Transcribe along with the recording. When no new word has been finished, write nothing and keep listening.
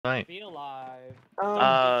Night. We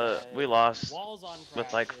lost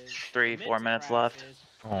with like 3-4 minutes left.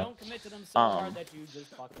 Oh.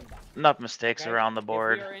 Enough mistakes around the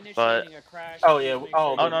board, but Oh yeah.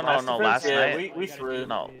 Oh, no. Last yeah, night, we threw.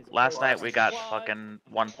 no, last night we got fucking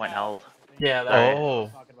 1 point held. Yeah. That, Oh.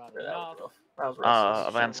 that was rough.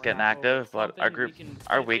 Events getting active, but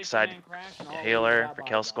our weak side healer for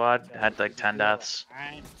kill squad had like 10 deaths.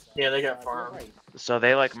 Yeah, they got farmed. So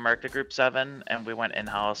they like murked a group 7, and we went in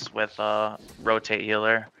house with rotate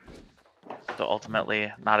healer. So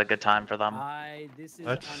ultimately, not a good time for them.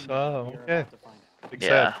 That's okay.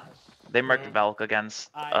 Yeah, they murked Velk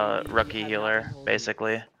against rookie healer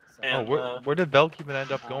basically. And, where did Belk even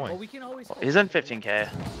end up going? He's in 15k.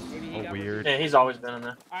 Oh, weird. Yeah, he's always been in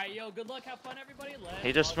there. Alright, yo, good luck, have fun, everybody.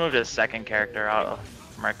 He just moved his second character out of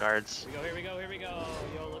Merc guards. Here we go.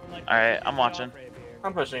 Yo, looking like Alright, I'm watching.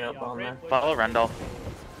 I'm pushing up on there. Follow Rendell.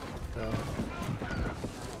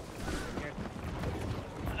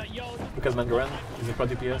 Because Mangaran is a quad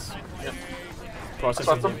DPS. Yep.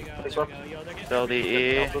 Processing. Build the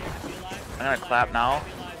E. I'm gonna clap now.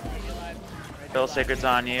 Bill Sacred's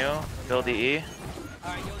on you. Build the E.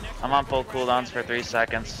 I'm on full cooldowns for 3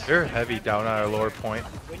 seconds. They're heavy down on our lower point.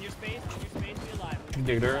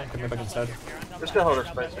 Dig there, come back inside. We're still holding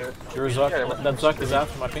space here. Your Zuck, that Zuck is out,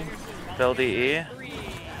 my ping. Build the E.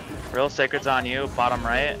 Real Sacred's on you, bottom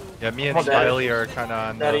right. Yeah, me and Smiley are kind of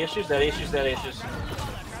on. Daddy issues.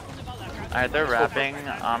 Alright, they're wrapping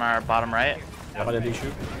on our bottom right. Yeah, but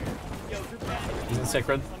issue. He's in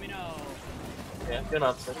Sacred. Yeah, you're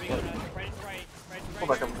not sick. Pull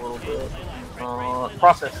back up a little bit.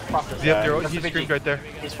 Process. Yep, he's screamed right there.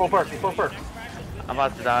 He's full perk. I'm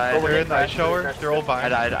about to die. They're in the ice shower. They're all fine. I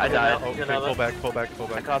died. Okay, pull back.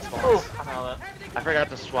 I caught spawns. Oh, I forgot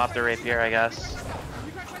to swap the rapier, I guess.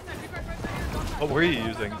 What were you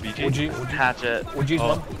using, BG? Hatchet. Would you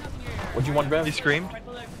want? Would you want Rev? He screamed.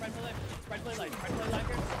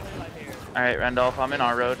 Alright, Randolph, I'm in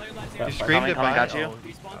our road. He screamed at I got you. Oh.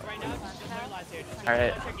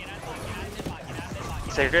 Alright.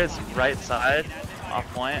 Sacred's right side, off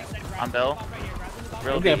point, on Bill.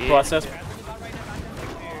 Real Okay, DE. process.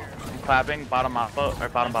 Clapping, bottom off, or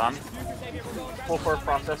bottom bottom. full perk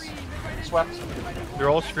process. Swept. They're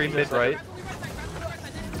all screamed mid right.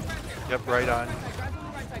 Yep, right on.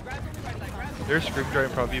 There's screamed right in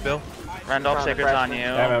front of you, Bill. Randolph Sacred's on you.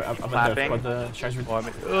 Yeah, I'm Clapping. in the charge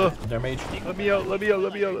with their mage. Let me out.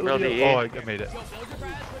 Real DE. Oh, I made it.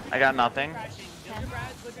 I got nothing.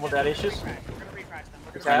 Well, that issues.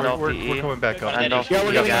 Randolph We're DE. coming back up. Randolph Yeah,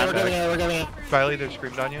 we're DE getting again. in. Smiley, they're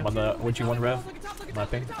screamed on you. Would you want Rev?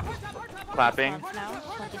 Mapping. Clapping.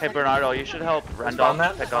 Hey Bernardo, you should help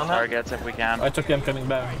Randolph pick up targets if we can. It's okay, I'm coming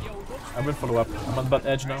back. I will follow up. I'm on butt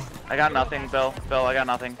edge now. I got nothing, Bill. Bill, I got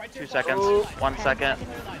nothing. 2 seconds. 1 second.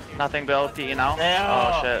 Nothing, Bill. DE now.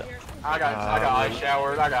 Oh shit. I got ice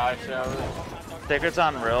showered. Sacred's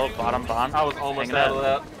on real, bottom bond. I was almost out of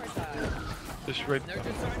that. Just right.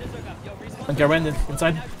 Okay, Rand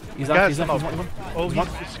inside. He's up, he's up. Oh, he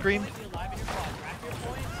screamed.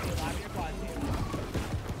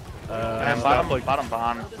 And bottom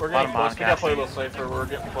bond. We're getting close. We gotta play a little safer. We're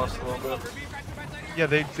getting close a little bit. Yeah,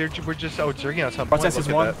 we're just outsurging us on point. Process is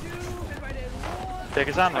Look one. at that.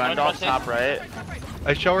 Sacred's on Randolph, top right.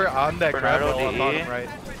 I show her on that grab Bernardo wall on DE. bottom right.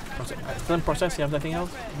 Still in process, you have nothing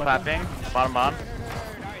else? Clapping, bottom bond.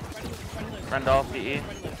 Randolph DE.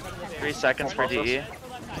 3 seconds for DE.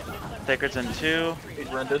 Sacred's in 2. He's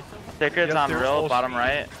rendered. Sacred's on real, bottom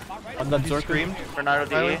right. On that He circle. screamed. Bernardo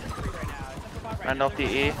DE. Randolph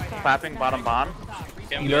DE. Clapping, bottom bond.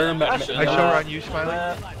 You learn about I show her on you, Smiley.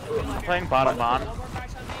 I'm playing bottom bond.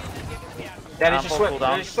 Daddy's full just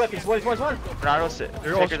cooldown. swept. He's one. Bernardo,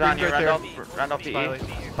 They're all Sacred's on you, screamed right Randolph. Randolph DE. Smiley.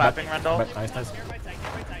 Clapping, Randolph. Nice.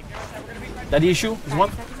 Daddy issue is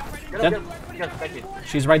one. Dead. Thank you.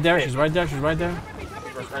 She's right there. She's right there.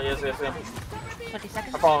 Yes. 20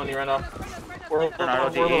 seconds. I'm following you right now. We're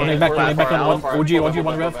Running back on one. OG,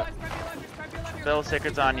 one Rev. Bill,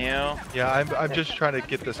 Sacred's on you. Yeah, I'm just trying to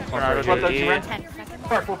get this clump Bernardo right here. DE. 10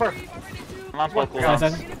 seconds. Full perk. I'm on full Nice.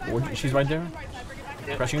 cooldowns. She's right there.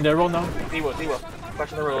 Crushing their roll now. D-Wo.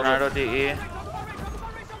 Crushing the roll. Bernardo DE.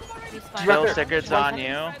 He's fine. Bill, Sacred's on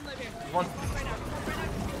you.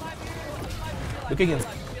 Looking in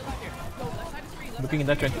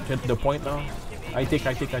that to the point now. I take.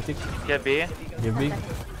 Get B. Give me.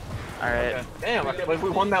 Alright. Damn, I can't believe we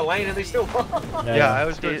won that lane and they still won. Yeah, I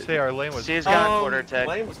was going to say our lane was. She's got quarter tick.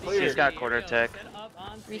 lane was clear. She's got quarter tick.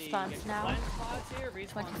 Respawns now.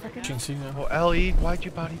 20 seconds. Jinxing now. Oh, LE, why'd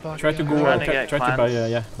you body block? Try to go. Trying to get Try to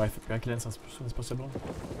cleanse. buy cleanse as soon as possible.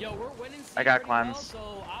 I got cleanse.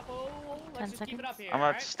 10 seconds. I'm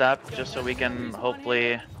gonna step just so we can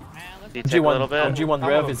hopefully detect a little G1, bit. G1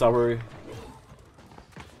 Rev is our...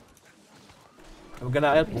 I'm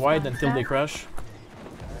gonna help wide until they crash.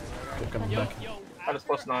 They're coming back. I just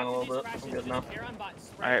plus 9 a little bit. I'm good now.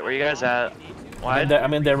 Alright, where you guys at? Wide?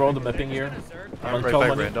 I'm in their road mapping here. I'm on right 12 by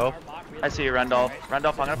money. Randolph. I see you, Rendolph.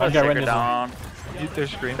 Rendolph, I'm gonna put Okay, Sacred Rendolph. down. They're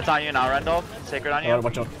screen. It's on you now, Rendolph. Sacred on you. Alright,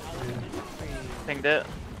 watch out. Pinged it.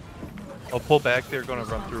 I'll pull back. They're gonna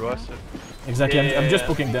run through us. Exactly, Yeah. I'm just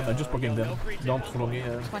poking them. I'm just poking them. Don't follow me.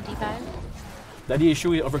 25. Daddy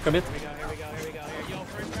issue, overcommit.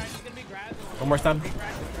 One more time.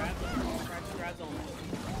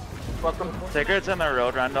 Sacred's in the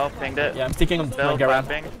road, Rendolph. Pinged it. Yeah, I'm sticking on Bill, Garand.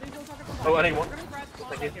 clapping. Oh, anyone?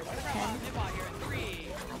 Thank you. 10.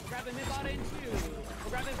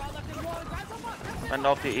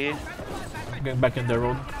 Rendolph DE. Going back in the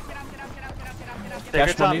road.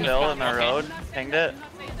 Sacred's on money. Bill in the road. Pinged it.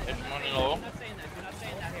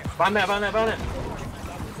 Find that.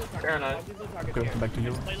 Paranoid. Okay, back to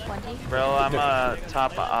you. 20. Bro, I'm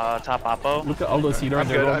top oppo. Look at all those healers I'm on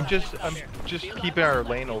the good. road. I'm just keeping our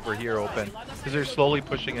lane over here open because they're slowly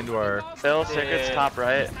pushing into our. Bill, Sacred's Yeah. top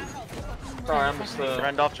right. Sorry, I'm just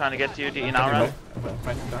Rendolph trying to get to you. DE I'm now, coming Ren. back. I'm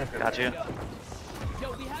fine. Got you.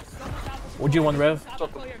 OG1 Rev.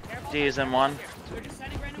 D is in one.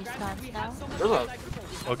 Response now. There's a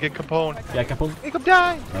I'll get Capone. Yeah, Capone. Make him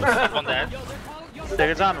die. Nice.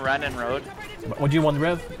 Sacred's on Ren and road. OG1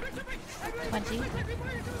 Rev. 20.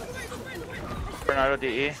 Bernardo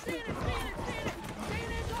DE.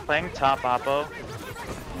 Playing top oppo.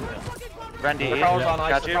 Ren the DE. tower's on ice.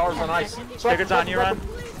 Got The you. tower's on ice. Sacred's on you, Ren.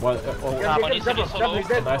 Well, nice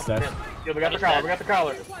that. Yeah, we got the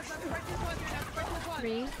collar.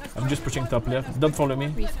 3. I'm just pushing top left. Don't follow me.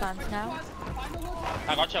 Response now.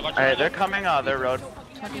 Alright, they're coming their road.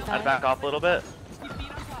 I'd 25. back off a little bit.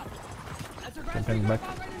 I'm coming back.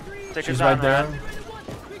 Sacred's She's on right there.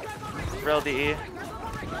 Ren. Real DE.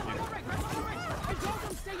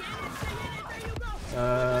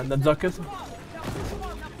 That socket.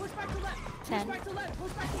 10.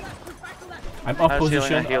 I'm off I was healing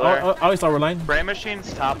position. a healer. How is our line? Spray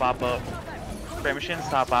machine's top oppo. Spray machine's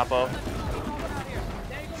top oppo.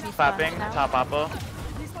 Clapping, now. top oppo.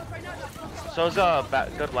 So's a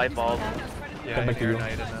good light bulb. Yeah, Come back to Air you.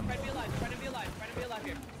 Knight and them.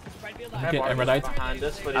 Okay, Emerald. Behind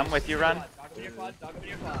us, but I'm with you, Ren.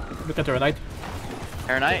 Look at the right.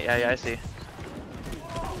 Air Knight? Yeah, I see.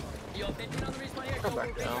 come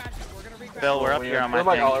back now. Bill, we're up here on my We're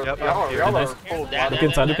like all thing. Yep, y'all I'm here. are Nice. full Look body.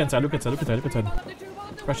 inside, look inside, look inside, look inside, look inside.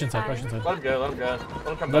 Crush inside, crush inside. Let him go, let him go. Let him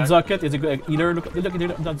come That back. socket is a good healer. Look at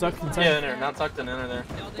that socket inside. Yeah, in there, not tucked in there.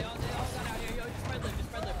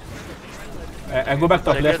 I go back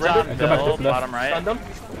top Sacred's left. on I go back Bill, top left. bottom right. Stunned him.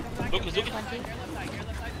 20.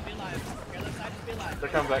 They're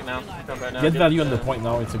coming back now. Get value on the point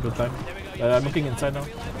now. It's a good time. I'm looking inside now.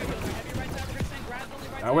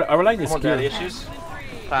 Our line is Come on, daddy clear. issues.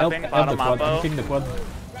 Clapping, Help bottom the quad. I'm oppo. kicking the quad.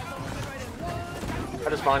 I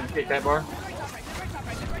just find kick that bar.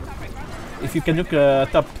 If you can look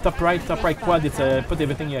top right quad, it's put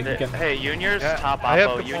everything you can. Hey, Junior's Yeah, top I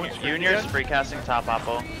have oppo. the phone screen Junior's again. free casting top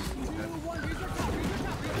oppo.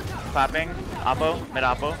 Clapping, oppo, mid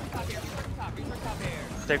oppo.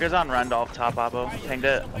 Sacred's on Randolph, top oppo. Pinged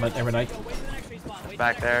it. I'm at every night.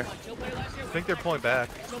 Back there. I think they're pulling back.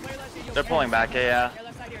 They're pulling back, yeah.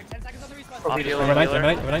 I'll heal Every night, healer.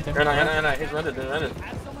 every night. He's rented. 5.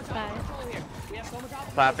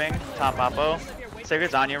 Clapping, top oppo.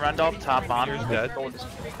 Sacred's on you, Randolph, top on. Here's dead. Someone just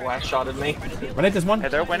flash shotted me. Every night is one. Hey,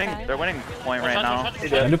 they're winning point right now. He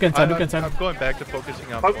Yeah, did. look inside, look I'm inside. going back to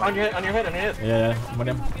focusing on Oh, point. on your head. Yeah, one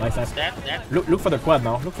of them. Nice, nice. Look for the quad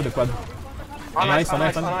now. Look for the quad. Nice.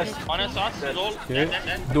 Okay.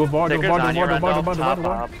 Do a bar, do a Sacred's bar, on do you, a bar, do a bar, Randolph, do a bar, do a top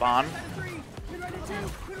bar. up on.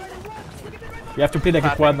 You have to play like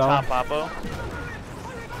a quad Clapping, now. top oppo.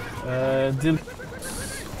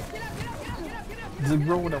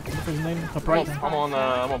 Dilbro, what's his name? Top right. I'm on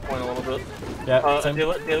point a little bit. Yeah, same.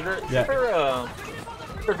 Dilliger? Yeah.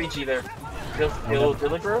 For BG there.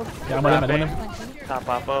 Dilliger? Yeah, I'm on him, I'm on him. 20. Top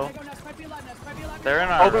oppo. They're in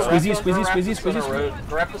our road. Squeezy.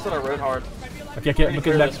 The rep us on our road hard. Okay, We need look to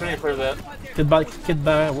at clear that. this. We need to clear that. Kid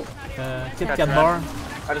bar.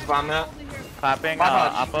 I just bombed that. Clapping,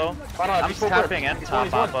 Bottom. oppo. Bottom, I'm he's full tapping grip. in, He's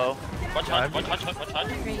top one. oppo.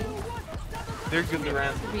 3. They're good. He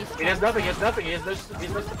ran. He Respawn. has nothing. He has no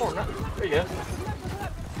support. There you go.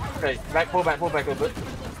 Okay, pull back a little bit.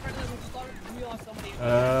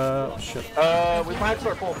 Shit. We might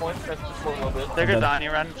start pulling points. That's just pulling a little bit. They're dead. good, Donnie,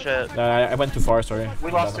 run shit. I went too far, sorry.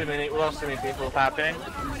 We lost too many people. Clapping.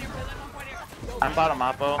 I'm bottom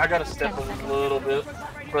oppo. I gotta step a little bit,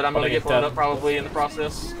 but I'm gonna get blown up probably in the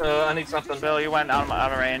process. I need something. Bill, you went out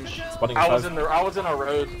of range. Spawning I 5. was in a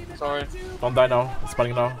road. Sorry. Don't die now.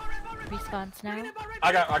 Spawning now. Respawns now.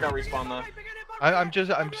 I got respawn though.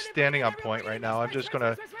 I'm standing on point right now. I'm just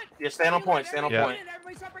gonna. Yeah, stand on point. Stand on point.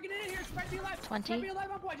 20.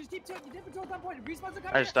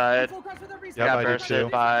 I just died. Yep, I did too.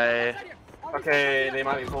 By Okay, they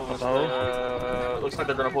might be pulling us. Looks like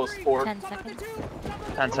they're gonna pull us forward. 10 seconds. 10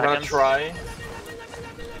 I'm gonna seconds. try.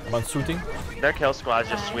 I'm on shooting. Their kill squad's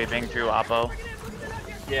just sweeping through oppo.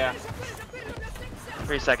 Yeah.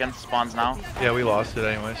 3 seconds. Spawns now. Yeah, we lost it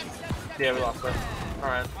anyways. Yeah, we lost that.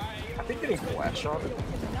 Alright. I think getting flash shot.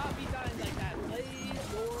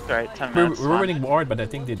 Alright, 10 We're minutes. winning hard, but I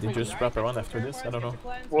think they just wrap around after this. I don't know.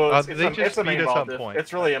 Well, they just it's a main beat us ball on diff. point.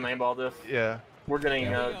 It's really a main ball diff. Yeah. We're getting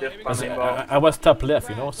diff by Because main ball. I was top left,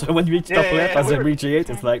 you know. So when you reach top Yeah, left yeah, as a we're- reach 8,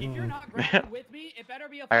 it's like.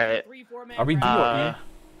 Alright. Are we D or E?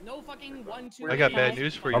 No fucking 1, 2. I got bad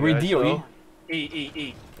news for you Are we guys. D or E? though.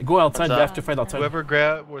 E. Go outside. What's We up? have to fight outside. Whoever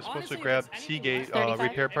was supposed to grab Seagate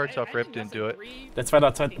repair parts off Rip didn't do it. Let's fight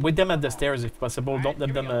outside. Wait them at the stairs if possible. Don't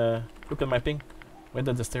let them look at my ping. Wait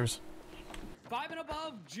at the stairs. 5 and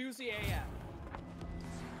above, juicy AF.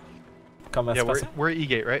 Come as Yeah, possible. we're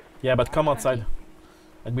E-Gate, right? Yeah, but come outside.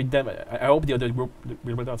 And with them, I hope the other group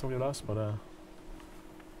will wait outside with us, but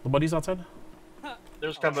nobody's outside.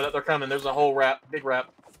 They're coming. There's a whole wrap. Big wrap.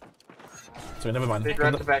 So never mind. Big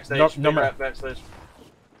wrap to backstage. No, Big no, wrap backstage.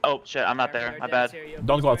 Oh shit, I'm not there. My bad.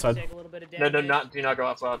 Don't go outside. No, do not go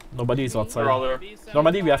outside. Nobody is outside. They're all there.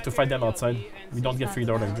 Normally we have to fight them outside. We don't get free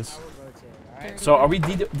door like this. So are we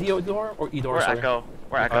D door or E door? We're Sorry. Echo.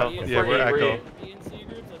 We're Echo. Yeah, we're Echo.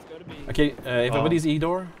 Okay, everybody's E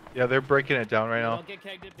door. Yeah, they're breaking it down right now.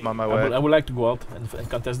 I'm on my I way. would like to go out and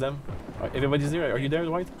contest them. Everybody's there. Are you there,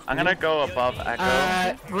 Dwight? I'm gonna go above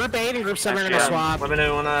Echo. Group 8 and Group 7 are gonna Yeah. swap. Let me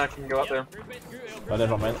know when I can go out there. Oh,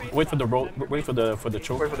 never mind. Wait for the road. Wait for the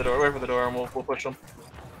choke. Wait for the door, and we'll push them.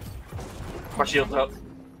 My shield's up, so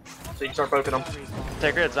you can start poking them.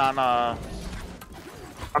 Sacred's on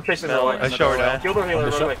I'm chasing Bill their in way. the showered doorway. out. Heal their healer,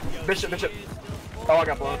 Bishop. run away. Bishop. Oh, I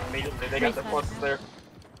got blown immediately. They got their pluses there.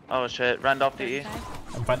 Oh shit, rend off the E.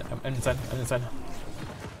 I'm fine. I'm inside.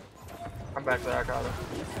 I'm back there. I got it.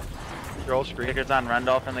 They're all screened. Sacred's on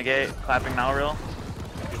Randolph in the gate. Clapping now, real.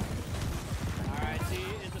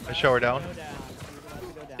 I shower down.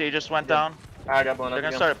 He just went down. I got blown up They're gonna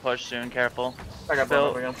again. start a push soon. Careful. I got blown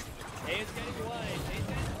up Bill. again.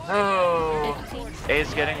 Oh.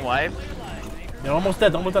 A's getting wiped. They're almost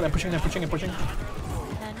dead. I'm pushing. 10.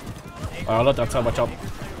 A lot outside. Watch out.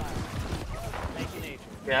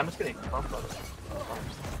 Yeah, I'm just getting bumped on it.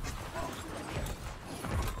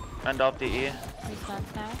 Rend off the E.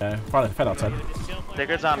 Respawns now. Fight outside.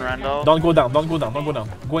 Sacred's on Randolph. Don't go down.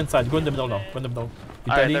 Go inside. Go in the middle now. Go in the middle.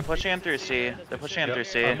 Alright, Italy. they're pushing in through C. They're pushing in through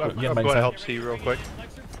C. I'm Yeah, going by to inside. help C real quick.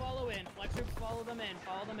 Flex troops follow in. Flex troops follow them in.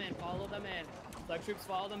 Follow them in. Flex troops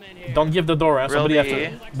follow them in here. Don't give the door. Somebody have Really?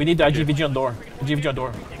 to. We need the IGVG on door. IGVG on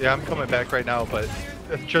door. Yeah, I'm coming back right now, but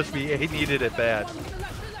trust me, he needed it bad.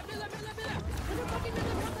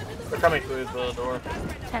 They're coming through the door.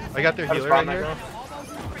 10 I got their I just healer brought right that here. seconds.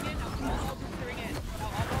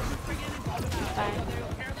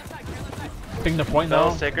 5. Ping the point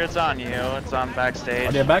Bill, now. Sacred's on you. It's on Are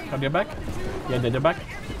backstage. they back? Yeah, they're back.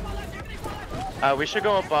 We should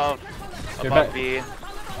go above They're back. B.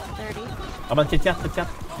 30. I'm on Kit Kat.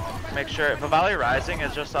 Make sure Valley Rising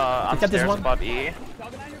is just on Look at this stairs one. above E.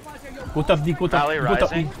 Go top D. Go top Valley E.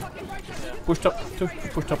 Rising. Push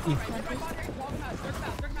top E.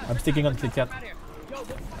 I'm sticking on Kit Kat.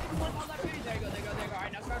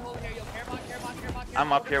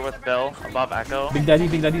 I'm up here with Bill above Echo. Big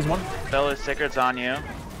Daddy's one. Bill is Sacred's on you.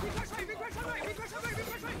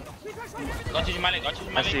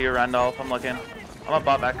 I see you, Randolph. I'm looking. I'm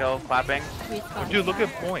above Echo, clapping. Respawns Dude, look now.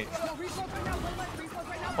 at point.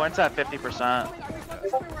 Points at 50%.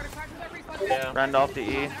 Yeah. Randolph to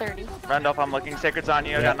E. 30. Randolph, I'm looking. Sacred's on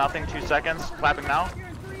you. I got nothing. 2 seconds. Clapping now.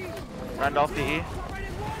 Randolph to E.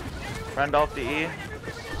 Randolph to E.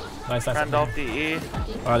 Nice. Randolph to E.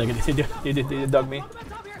 Oh, they dug me.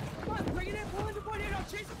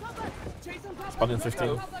 Spot in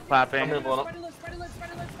 15. Clapping. I'm gonna blow up.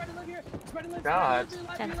 God.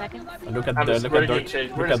 10 seconds. Look at I'm the just, look we're at getting dirt.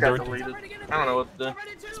 chased. We Look just at got dirt. deleted. I don't know what to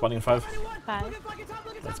do. Spawning 5. 5.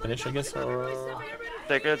 Let's finish, I guess. Or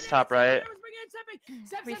Sacred's top right.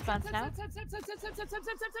 Respawns now.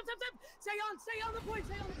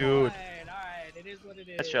 Dude.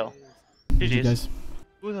 Let's chill. GG, GG's. guys.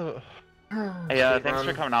 Who the... Yeah, thanks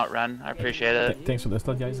for coming out, Ren. I appreciate it. Thanks for the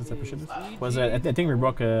start, guys. It's appreciated. Was I think we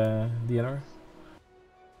broke the NR.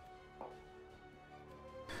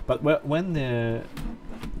 But when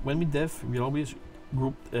we def, we always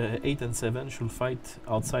group 8 and 7 should fight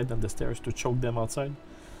outside on the stairs to choke them outside.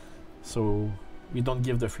 So we don't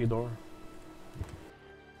give the free door.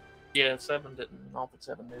 Yeah, 7 didn't. I don't think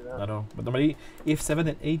 7 knew that. I know, but normally if 7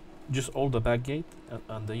 and 8 just hold the back gate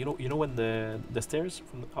and you know when the stairs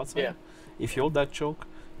from the outside. Yeah. If you hold that choke,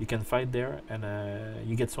 you can fight there and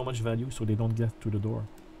you get so much value, so they don't get to the door.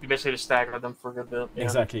 You basically just stagger them for a good bit. Yeah.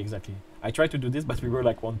 Exactly. I tried to do this, but we were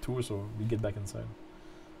like 1-2, so we get back inside.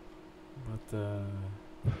 But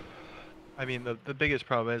I mean, the biggest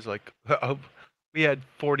problem is like we had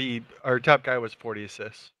 40. Our top guy was 40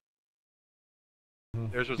 assists.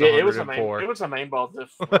 Theirs was 104. It was a main ball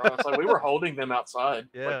diff for us. Like we were holding them outside,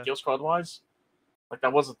 like kill squad wise. Like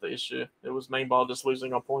that wasn't the issue. It was main ball just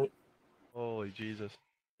losing on point. Holy Jesus!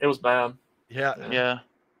 It was bad. Yeah.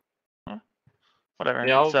 Huh. Whatever.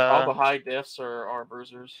 Yeah, all the high diffs are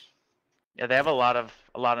bruisers. Yeah, they have a lot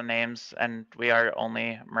of names, and we are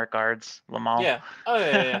only Mercards, Lamal. Yeah. Oh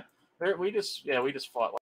yeah. We just fought.